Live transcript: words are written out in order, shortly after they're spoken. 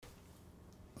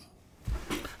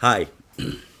Hi,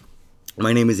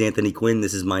 my name is Anthony Quinn.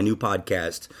 This is my new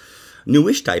podcast,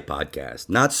 newish type podcast,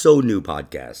 not so new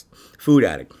podcast, Food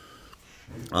Addict.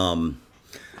 Um,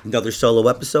 Another solo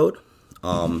episode.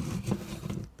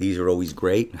 These are always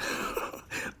great.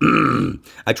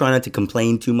 I try not to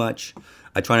complain too much.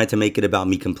 I try not to make it about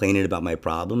me complaining about my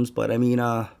problems, but I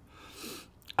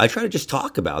try to just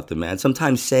talk about them, man.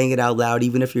 Sometimes saying it out loud,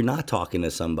 even if you're not talking to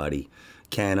somebody,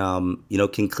 can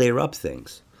clear up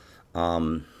things.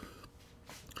 Um,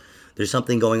 there's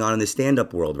something going on in the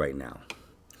stand-up world right now,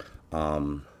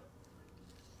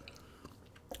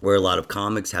 where a lot of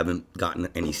comics haven't gotten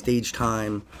any stage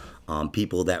time.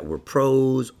 People that were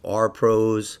pros are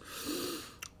pros.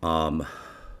 They'll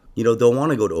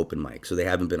want to go to open mic, so they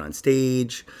haven't been on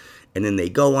stage. And then they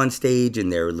go on stage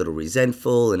and they're a little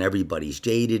resentful and everybody's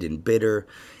jaded and bitter.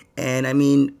 And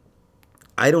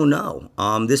I don't know.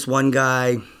 This one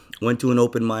guy went to an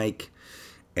open mic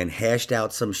and hashed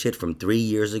out some shit from 3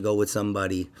 years ago with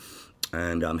somebody.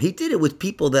 And he did it with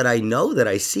people that I know, that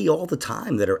I see all the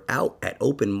time, that are out at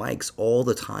open mics all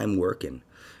the time working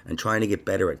and trying to get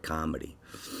better at comedy.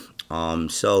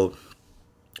 So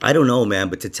I don't know, man,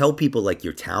 but to tell people like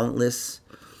you're talentless,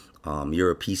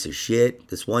 you're a piece of shit.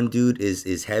 This one dude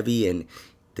is heavy and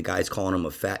the guy's calling him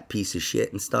a fat piece of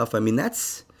shit and stuff.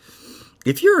 That's,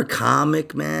 if you're a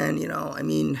comic, man,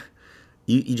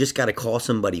 you just got to call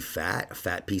somebody fat, a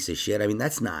fat piece of shit.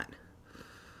 That's not,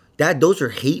 those are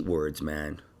hate words,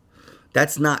 man.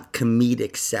 That's not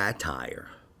comedic satire.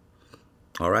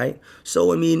 All right?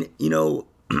 So,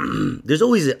 there's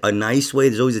always a nice way,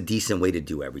 there's always a decent way to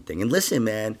do everything. And listen,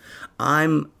 man,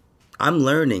 I'm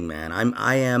learning, man.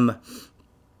 I am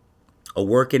a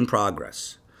work in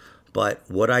progress. But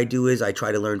what I do is I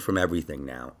try to learn from everything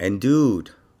now. And dude,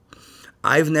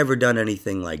 I've never done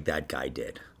anything like that guy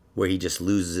did, where he just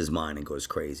loses his mind and goes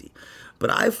crazy. But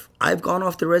I've gone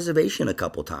off the reservation a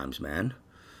couple times, man.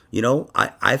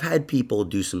 I've had people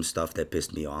do some stuff that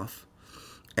pissed me off.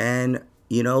 And,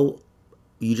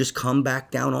 you just come back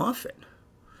down off it.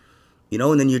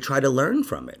 And then you try to learn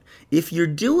from it. If you're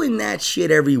doing that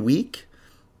shit every week,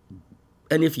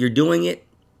 and if you're doing it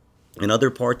in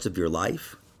other parts of your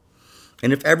life,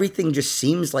 and if everything just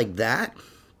seems like that,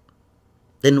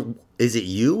 then is it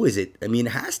you? It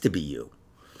has to be you.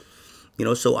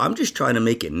 So I'm just trying to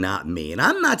make it not me. And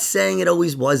I'm not saying it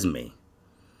always was me.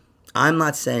 I'm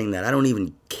not saying that. I don't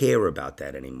even care about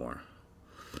that anymore.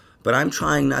 But I'm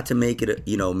trying not to make it,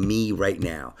 me right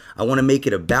now. I want to make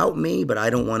it about me, but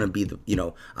I don't want to be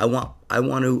I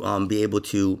want to be able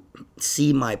to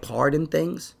see my part in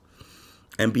things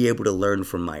and be able to learn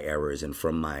from my errors and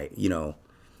from my,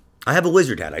 I have a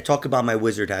wizard hat. I talk about my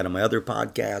wizard hat on my other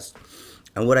podcast.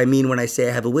 And what I mean when I say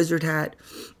I have a wizard hat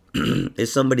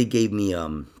is somebody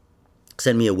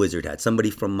sent me a wizard hat.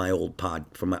 Somebody from my old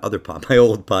podcast, my other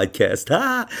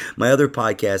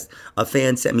podcast, a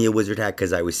fan sent me a wizard hat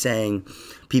because I was saying,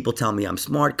 people tell me I'm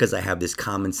smart because I have this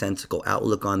commonsensical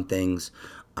outlook on things.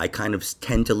 I kind of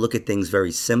tend to look at things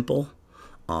very simple.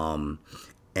 And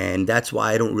that's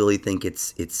why I don't really think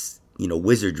it's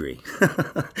wizardry.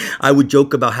 I would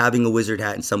joke about having a wizard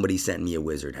hat and somebody sent me a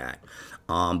wizard hat.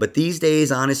 But these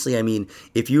days, honestly,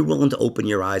 if you're willing to open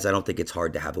your eyes, I don't think it's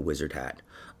hard to have a wizard hat.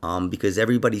 Because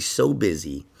everybody's so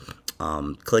busy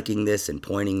clicking this and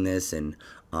pointing this and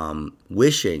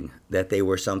wishing that they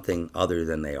were something other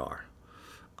than they are.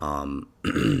 I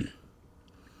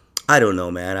don't know,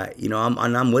 man.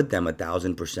 I'm with them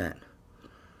 1,000%.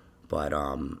 But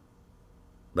I'm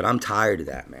tired of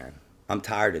that, man. I'm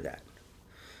tired of that.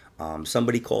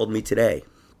 Somebody called me today.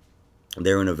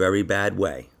 They're in a very bad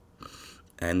way.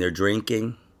 And they're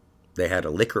drinking. They had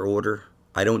a liquor order.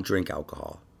 I don't drink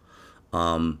alcohol.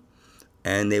 And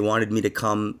they wanted me to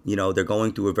come, they're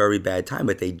going through a very bad time,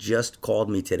 but they just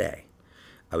called me today.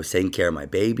 I was taking care of my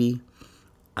baby.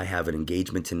 I have an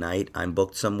engagement tonight. I'm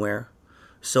booked somewhere.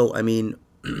 So, I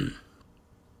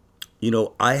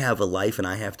have a life and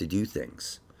I have to do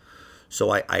things.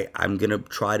 So I'm going to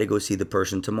try to go see the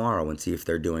person tomorrow and see if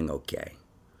they're doing okay.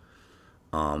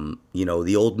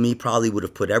 The old me probably would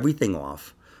have put everything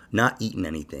off, not eaten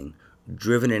anything,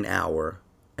 driven an hour,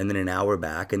 and then an hour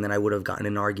back, and then I would have gotten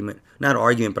an argument. Not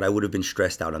argument, but I would have been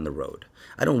stressed out on the road.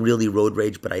 I don't really road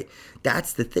rage, but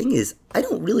that's the thing is, I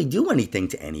don't really do anything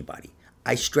to anybody.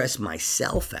 I stress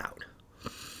myself out.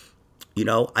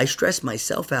 I stress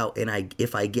myself out, and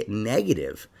if I get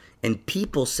negative, and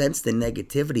people sense the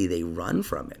negativity, they run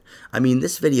from it.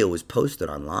 This video was posted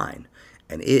online,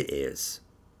 and it is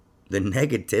the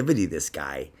negativity this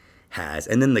guy has.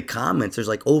 And then the comments, there's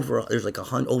over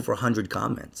 100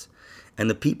 comments. And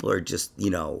the people are just,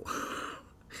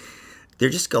 they're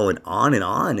just going on,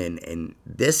 and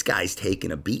this guy's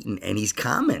taking a beating, and he's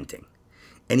commenting.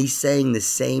 And he's saying the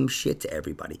same shit to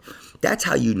everybody. That's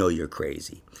how you know you're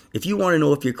crazy. If you want to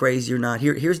know if you're crazy or not,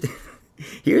 here's the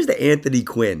Anthony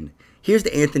Quinn. Here's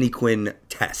the Anthony Quinn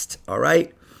test, all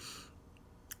right?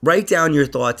 Write down your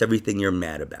thoughts, everything you're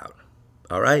mad about,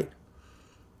 all right?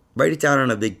 Write it down on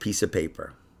a big piece of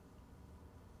paper.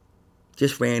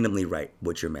 Just randomly write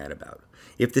what you're mad about.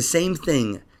 If the same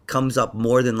thing comes up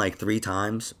more than like 3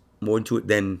 times, more into it,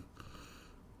 then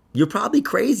you're probably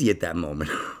crazy at that moment.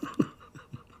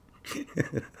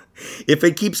 If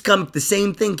it keeps coming, the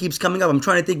same thing keeps coming up. I'm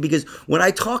trying to think, because when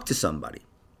I talk to somebody,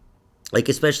 like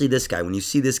especially this guy, when you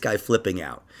see this guy flipping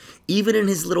out, even in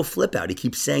his little flip out, he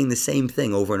keeps saying the same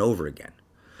thing over and over again.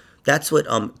 That's what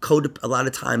a lot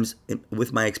of times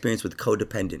with my experience with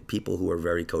codependent people who are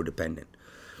very codependent,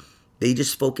 they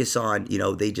just focus on,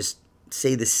 they just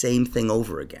say the same thing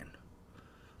over again.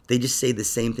 They just say the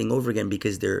same thing over again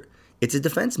because it's a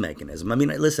defense mechanism. I mean,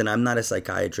 listen, I'm not a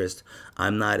psychiatrist.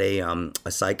 I'm not a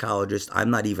psychologist. I'm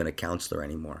not even a counselor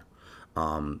anymore.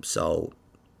 So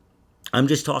I'm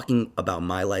just talking about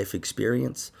my life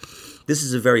experience. This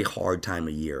is a very hard time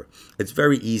of year. It's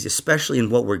very easy, especially in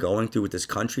what we're going through with this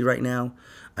country right now.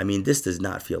 I mean, this does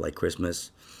not feel like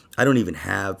Christmas. I don't even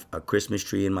have a Christmas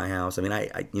tree in my house. I mean,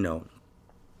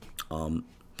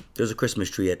 there's a Christmas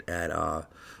tree at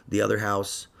the other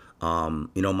house. My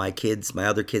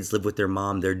other kids live with their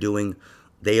mom.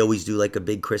 They always do like a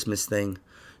big Christmas thing.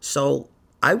 So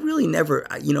I really never,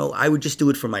 I would just do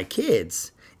it for my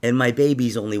kids. And my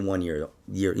baby's only 1 year,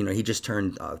 he just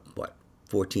turned,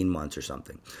 14 months or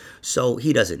something. So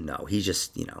he doesn't know. He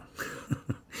just,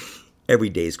 every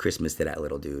day is Christmas to that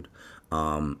little dude.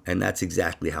 And that's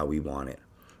exactly how we want it.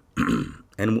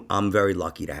 And I'm very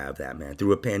lucky to have that, man.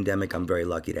 Through a pandemic, I'm very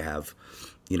lucky to have,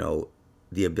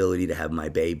 the ability to have my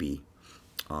baby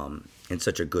in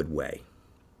such a good way.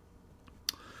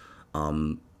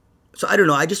 So I don't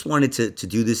know. I just wanted to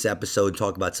do this episode,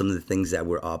 talk about some of the things that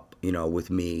were up, with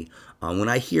me. When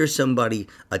I hear somebody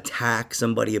attack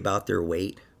somebody about their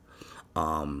weight,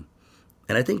 and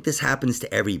I think this happens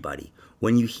to everybody.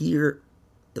 When you hear,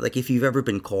 like if you've ever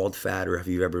been called fat or if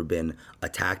you've ever been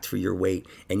attacked for your weight,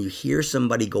 and you hear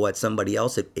somebody go at somebody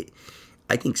else,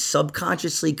 I think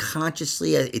subconsciously,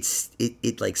 consciously,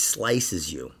 it like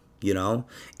slices you,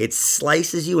 It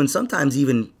slices you and sometimes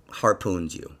even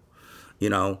harpoons you,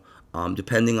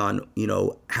 depending on,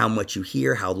 how much you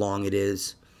hear, how long it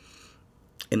is.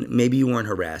 And maybe you weren't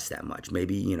harassed that much,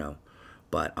 maybe,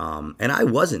 but, and I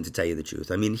wasn't, to tell you the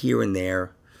truth. I mean, here and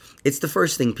there, it's the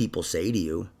first thing people say to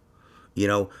you,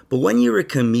 but when you're a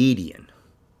comedian,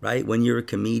 right? When you're a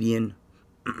comedian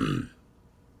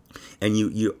and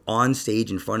you're on stage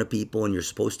in front of people and you're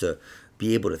supposed to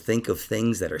be able to think of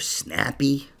things that are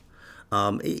snappy,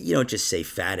 you don't just say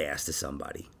fat ass to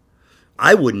somebody.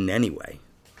 I wouldn't anyway.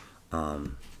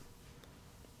 I'm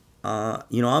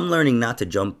learning not to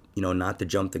jump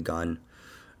the gun,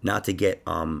 not to get,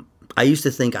 I used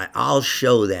to think I'll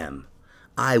show them.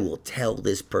 I will tell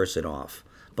this person off.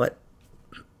 But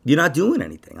you're not doing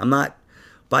anything.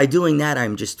 By doing that,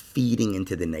 I'm just feeding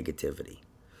into the negativity.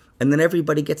 And then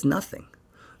everybody gets nothing.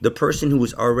 The person who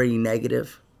was already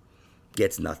negative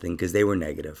gets nothing because they were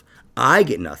negative. I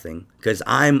get nothing because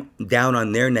I'm down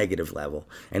on their negative level.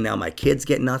 And now my kids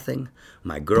get nothing.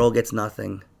 My girl gets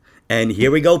nothing. And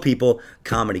here we go, people.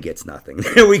 Comedy gets nothing.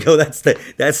 There we go. That's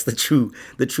the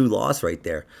true loss right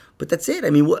there. But that's it.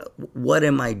 I mean, what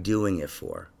am I doing it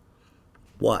for?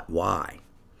 What? Why?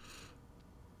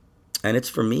 And it's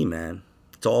for me, man.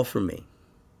 It's all for me.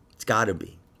 It's got to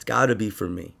be. It's got to be for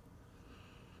me.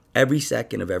 Every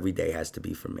second of every day has to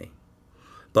be for me.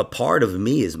 But part of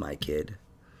me is my kid,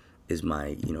 is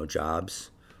my, jobs,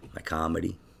 my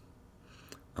comedy.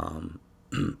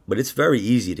 But it's very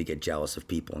easy to get jealous of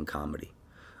people in comedy.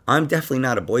 I'm definitely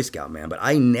not a Boy Scout, man, but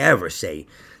I never say,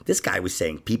 this guy was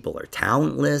saying people are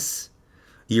talentless.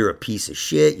 You're a piece of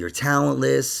shit. You're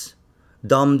talentless.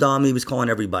 Dumb. He was calling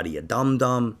everybody a dumb.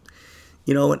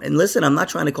 And listen, I'm not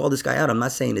trying to call this guy out. I'm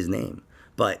not saying his name.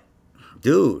 But,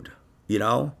 dude,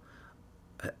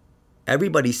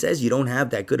 everybody says you don't have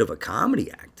that good of a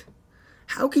comedy act.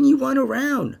 How can you run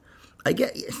around? I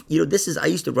get, I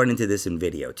used to run into this in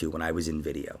video, too, when I was in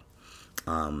video.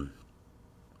 There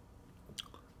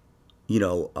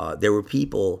were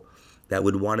people that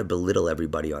would want to belittle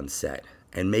everybody on set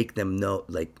and make them know,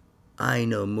 like, I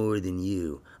know more than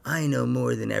you. I know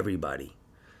more than everybody.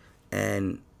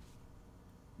 And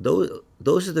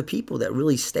those are the people that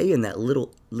really stay in that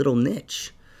little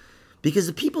niche. Because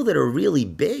the people that are really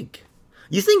big,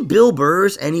 you think Bill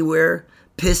Burr's anywhere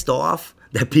pissed off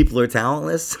that people are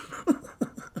talentless?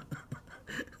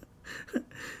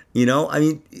 You know, I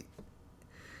mean,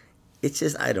 it's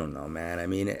just, I don't know, man. I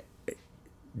mean,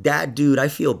 that dude, I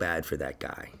feel bad for that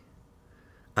guy.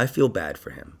 I feel bad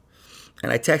for him.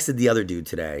 And I texted the other dude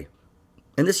today.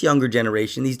 And this younger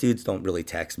generation, these dudes don't really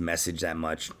text message that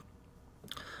much.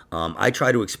 I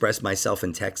try to express myself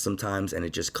in text sometimes, and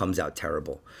it just comes out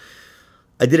terrible.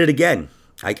 I did it again.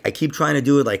 I keep trying to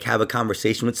do it, like have a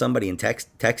conversation with somebody in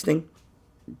texting,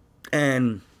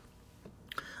 and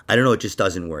I don't know, it just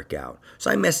doesn't work out.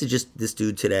 So I messaged this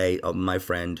dude today, my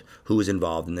friend who was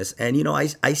involved in this, and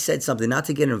I said something, not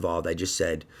to get involved. I just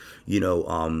said,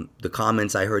 the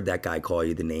comments I heard that guy call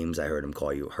you, the names I heard him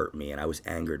call you hurt me, and I was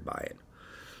angered by it.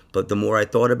 But the more I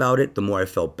thought about it, the more I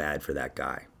felt bad for that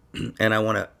guy. And I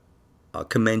want to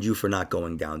commend you for not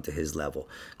going down to his level.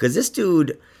 Because this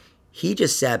dude, he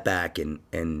just sat back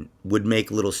and would make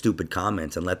little stupid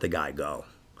comments and let the guy go.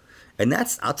 And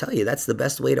I'll tell you, that's the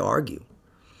best way to argue.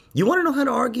 You want to know how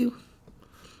to argue?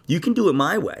 You can do it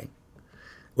my way,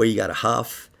 where you got to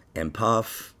huff and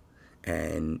puff.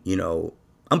 And,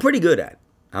 I'm pretty good at it.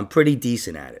 I'm pretty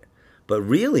decent at it. But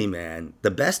really, man,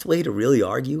 the best way to really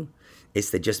argue is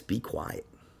to just be quiet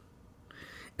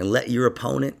and let your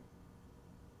opponent,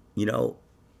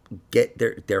 get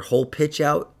their whole pitch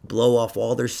out, blow off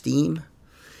all their steam,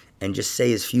 and just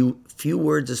say as few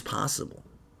words as possible.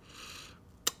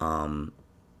 I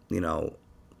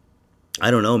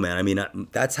don't know, man. I mean,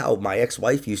 that's how my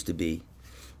ex-wife used to be.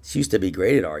 She used to be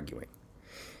great at arguing.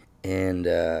 And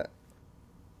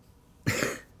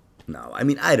no, I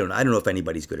mean, I don't know if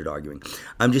anybody's good at arguing.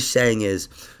 I'm just saying is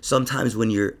sometimes when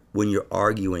you're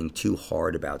arguing too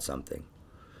hard about something,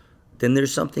 then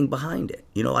there's something behind it.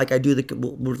 Like I do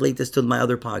we'll relate this to my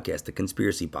other podcast, the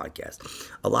conspiracy podcast.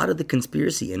 A lot of the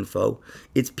conspiracy info,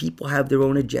 it's people have their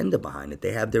own agenda behind it.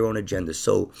 They have their own agenda.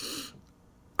 So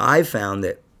I found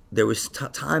that there was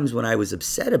times when I was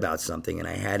upset about something and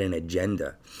I had an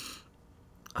agenda.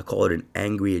 I call it an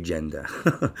angry agenda.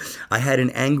 I had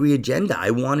an angry agenda. I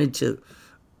wanted to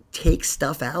take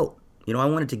stuff out. I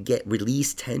wanted to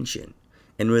release tension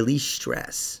and release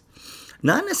stress.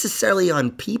 Not necessarily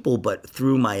on people, but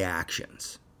through my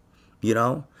actions,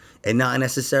 and not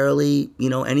necessarily,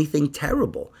 anything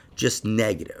terrible, just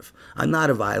negative. I'm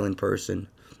not a violent person.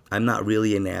 I'm not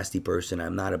really a nasty person.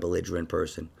 I'm not a belligerent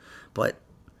person. But,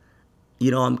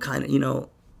 I'm kind of,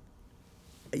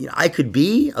 I could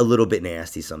be a little bit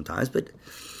nasty sometimes, but,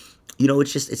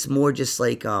 it's more just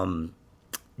like I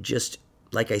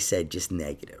said, just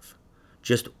negative.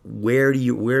 Just where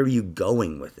are you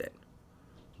going with it?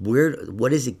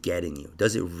 What is it getting you?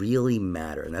 Does it really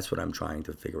matter? And that's what I'm trying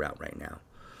to figure out right now.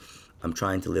 I'm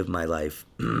trying to live my life,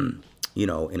 in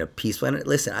a peaceful. And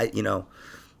listen,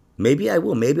 maybe I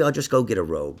will. Maybe I'll just go get a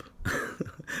robe.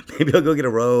 Maybe I'll go get a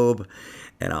robe,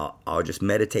 and I'll just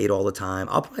meditate all the time.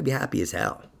 I'll probably be happy as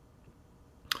hell.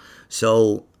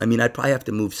 So, I mean, I'd probably have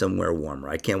to move somewhere warmer.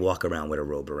 I can't walk around with a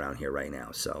robe around here right now.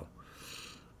 So,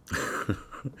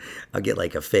 I'll get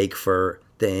like a fake fur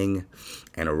thing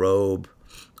and a robe.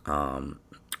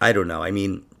 I don't know. I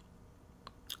mean,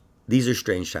 these are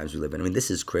strange times we live in. I mean, this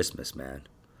is Christmas, man.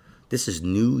 This is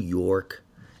New York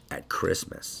at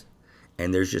Christmas.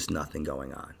 And there's just nothing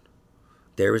going on.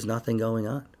 There is nothing going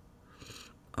on.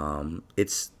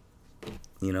 It's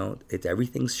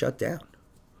everything's shut down.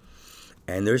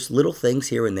 And there's little things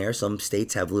here and there. Some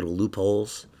states have little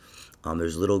loopholes.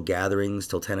 There's little gatherings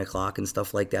till 10 o'clock and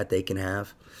stuff like that they can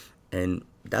have. And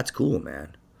that's cool,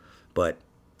 man. But,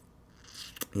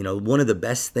 one of the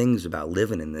best things about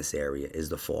living in this area is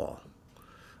the fall.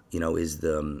 Is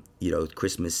the,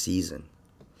 Christmas season.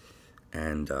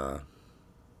 And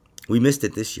we missed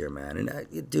it this year, man.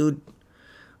 And, dude,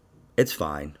 it's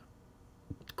fine.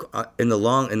 In the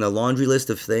laundry list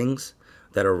of things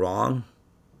that are wrong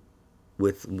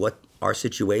with what our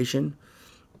situation,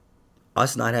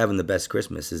 us not having the best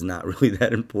Christmas is not really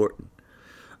that important.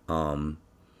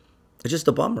 It's just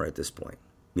a bummer at this point.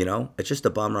 It's just a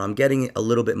bummer. I'm getting a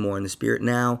little bit more in the spirit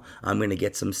now. I'm going to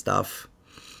get some stuff,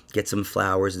 get some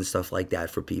flowers and stuff like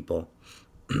that for people.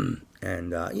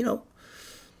 And,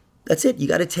 that's it. You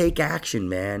got to take action,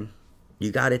 man.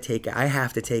 I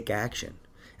have to take action.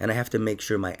 And I have to make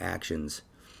sure my actions,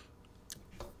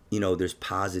 there's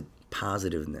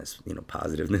positiveness,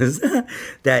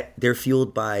 that they're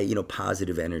fueled by,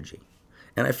 positive energy.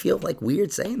 And I feel like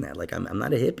weird saying that. Like I'm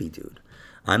not a hippie, dude.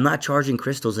 I'm not charging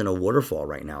crystals in a waterfall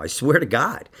right now. I swear to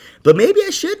God. But maybe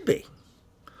I should be.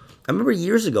 I remember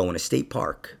years ago in a state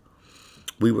park,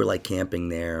 we were like camping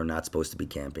there. Not supposed to be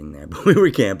camping there, but we were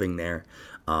camping there.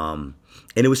 And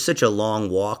it was such a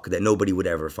long walk that nobody would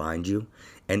ever find you.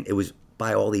 And it was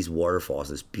by all these waterfalls,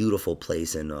 this beautiful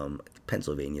place in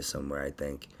Pennsylvania somewhere, I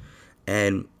think.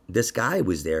 And this guy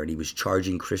was there, and he was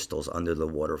charging crystals under the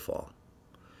waterfall.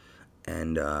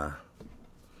 And I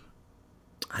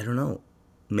don't know,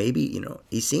 maybe,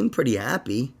 he seemed pretty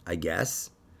happy, I guess,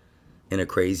 in a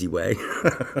crazy way.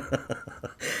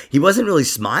 He wasn't really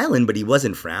smiling, but he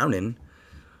wasn't frowning.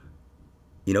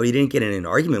 He didn't get in an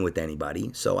argument with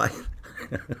anybody. So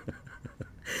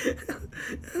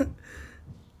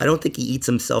I don't think he eats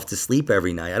himself to sleep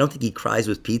every night. I don't think he cries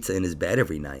with pizza in his bed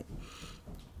every night.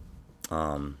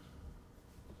 I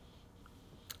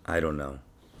don't know.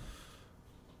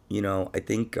 I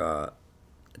think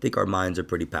our minds are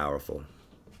pretty powerful.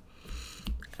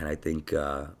 And I think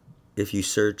if you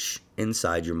search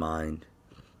inside your mind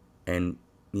and,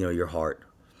 your heart,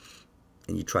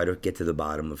 and you try to get to the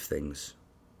bottom of things,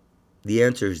 the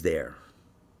answer is there.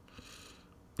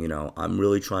 I'm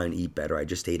really trying to eat better. I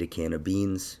just ate a can of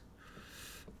beans,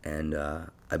 and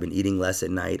I've been eating less at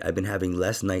night. I've been having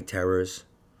less night terrors,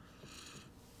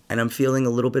 and I'm feeling a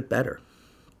little bit better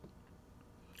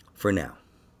for now,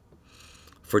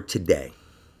 for today.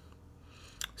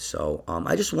 So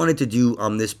I just wanted to do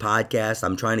this podcast.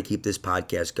 I'm trying to keep this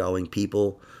podcast going.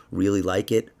 People really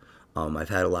like it. I've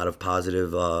had a lot of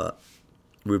positive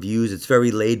reviews. It's very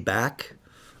laid back.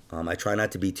 I try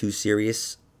not to be too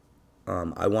serious.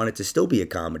 I want it to still be a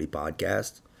comedy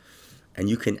podcast. And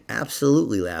you can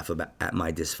absolutely laugh at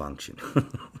my dysfunction.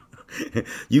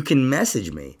 You can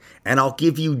message me, and I'll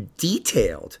give you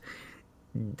details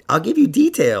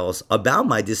about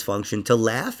my dysfunction to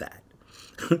laugh at.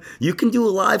 You can do a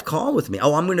live call with me.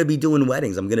 Oh, I'm going to be doing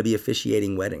weddings. I'm going to be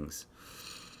officiating weddings.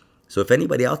 So if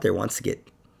anybody out there wants to get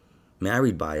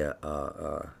married by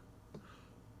a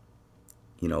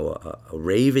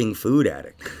raving food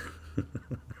addict,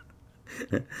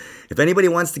 if anybody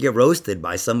wants to get roasted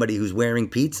by somebody who's wearing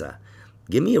pizza,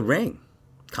 give me a ring.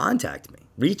 Contact me.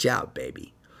 Reach out,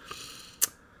 baby.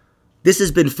 This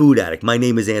has been Food Addict. My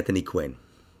name is Anthony Quinn.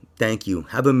 Thank you.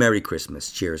 Have a Merry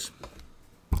Christmas. Cheers.